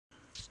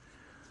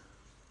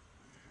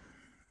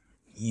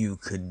You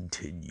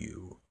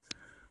continue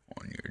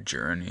on your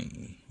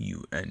journey.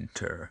 You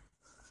enter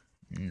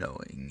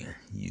knowing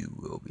you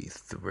will be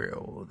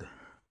thrilled,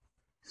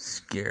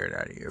 scared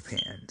out of your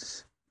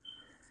pants,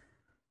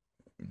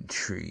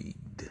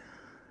 intrigued,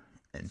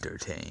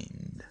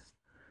 entertained.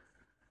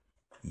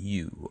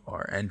 You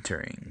are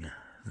entering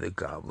the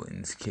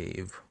Goblin's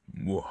Cave.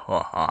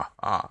 Mwahaha.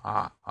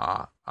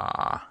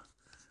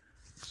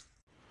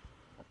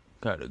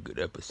 Got a good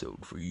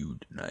episode for you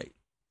tonight.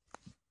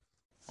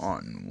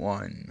 On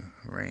one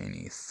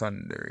rainy,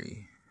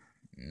 thundery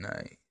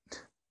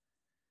night,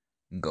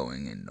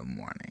 going into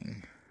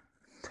morning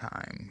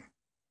time,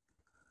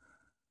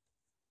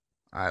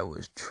 I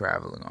was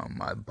traveling on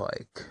my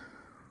bike,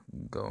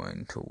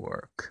 going to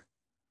work.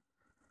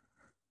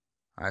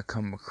 I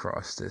come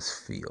across this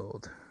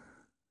field.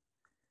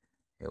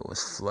 It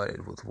was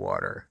flooded with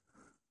water.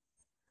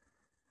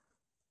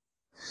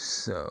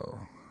 So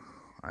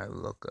I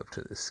look up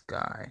to the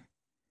sky.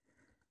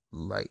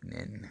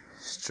 Lightning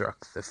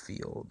struck the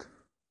field,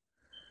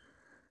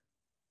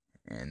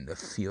 and the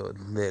field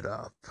lit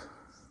up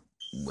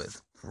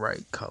with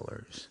bright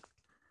colors.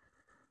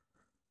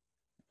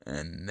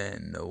 And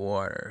then the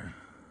water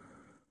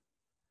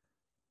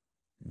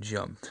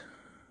jumped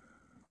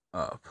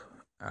up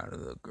out of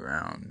the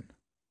ground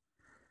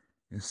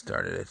and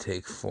started to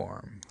take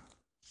form.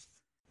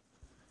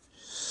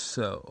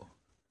 So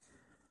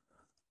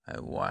I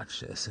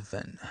watched this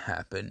event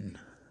happen,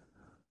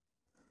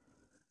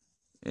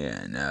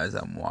 and as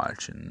I'm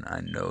watching,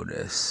 I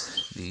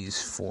notice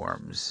these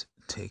forms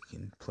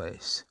taking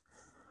place.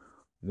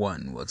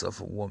 One was of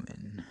a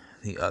woman,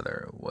 the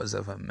other was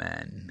of a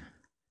man.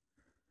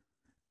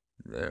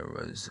 There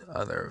was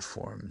other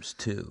forms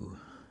too.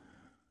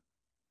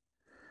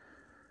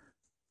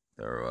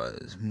 There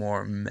was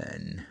more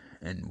men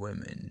and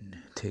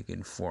women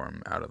taking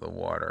form out of the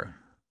water.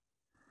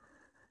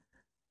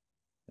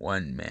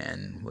 One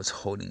man was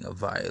holding a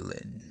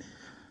violin.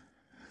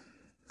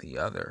 The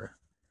other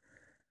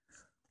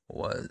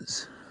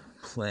was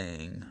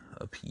playing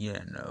a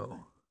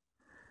piano.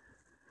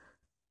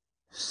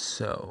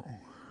 So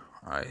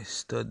I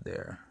stood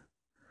there,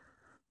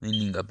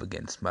 leaning up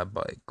against my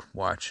bike,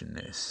 watching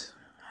this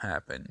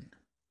happen.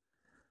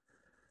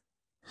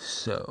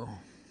 So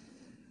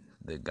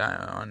the guy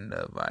on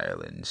the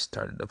violin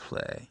started to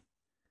play.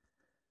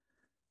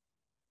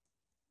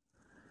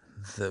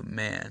 The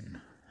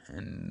man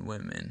and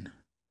women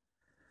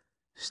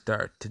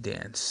start to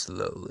dance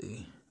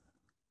slowly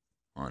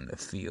on the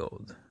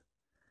field.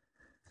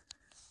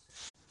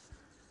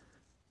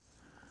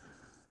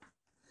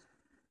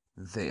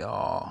 They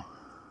all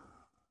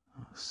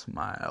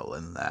smile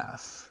and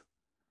laugh.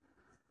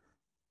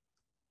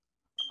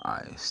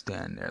 I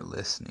stand there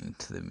listening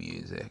to the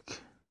music,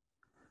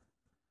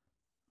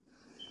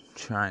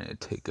 trying to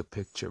take a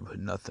picture, but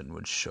nothing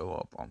would show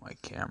up on my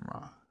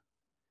camera.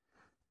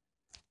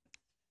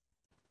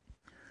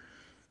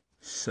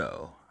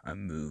 So I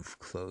move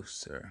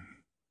closer.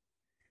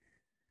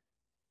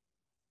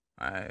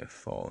 I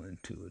fall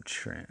into a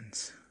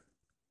trance,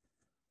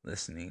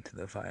 listening to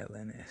the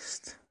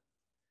violinist.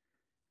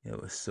 It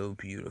was so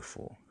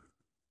beautiful.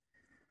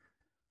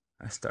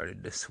 I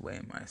started to sway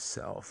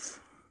myself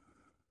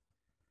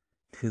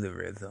to the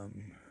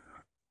rhythm.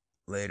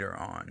 Later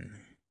on,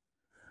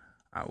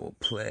 I will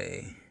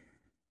play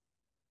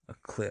a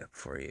clip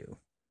for you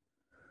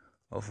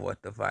of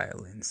what the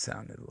violin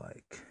sounded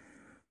like.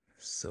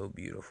 So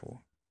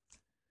beautiful.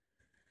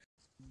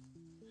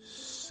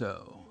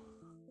 So,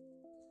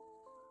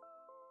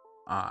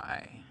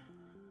 I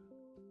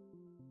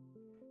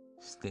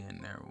stand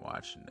there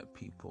watching the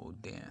people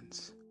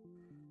dance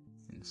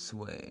and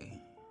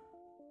sway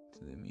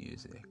to the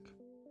music.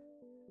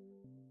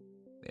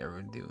 They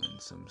were doing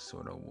some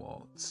sort of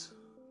waltz.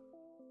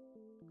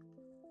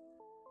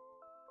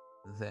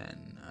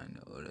 Then I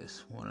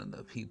noticed one of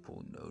the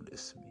people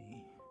noticed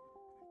me.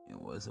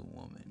 It was a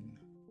woman.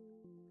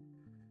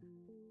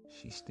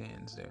 She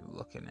stands there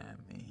looking at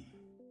me.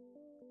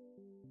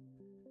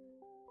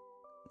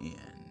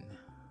 And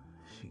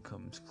she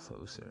comes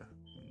closer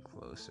and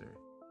closer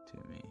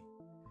to me.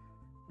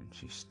 And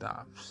she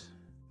stops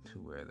to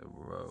where the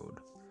road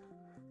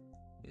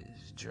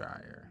is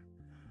drier.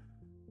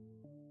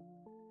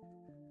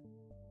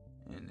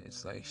 And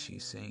it's like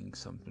she's saying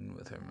something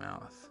with her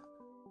mouth,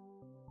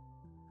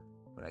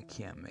 but I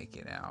can't make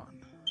it out.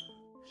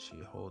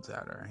 She holds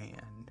out her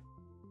hand.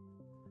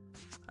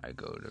 I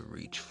go to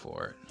reach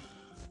for it.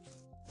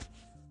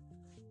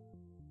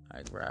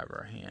 I grab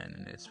her hand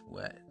and it's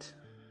wet.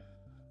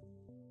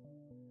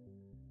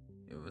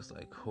 It was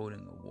like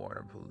holding a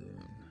water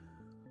balloon.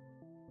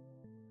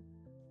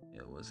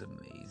 It was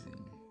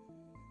amazing.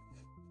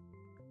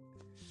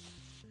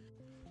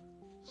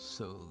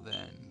 So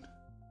then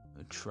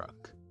a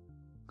truck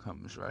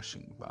comes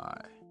rushing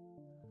by.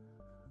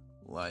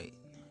 Light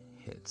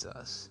hits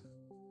us.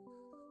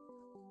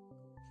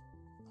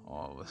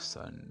 All of a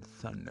sudden,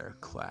 thunder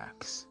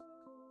clacks.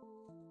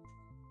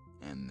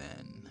 And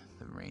then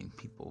the rain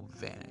people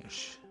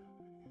vanish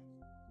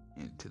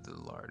into the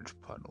large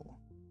puddle.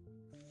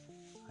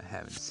 I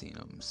haven't seen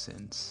him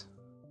since,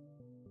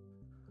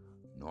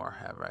 nor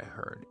have I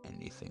heard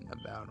anything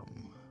about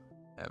him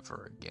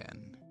ever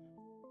again.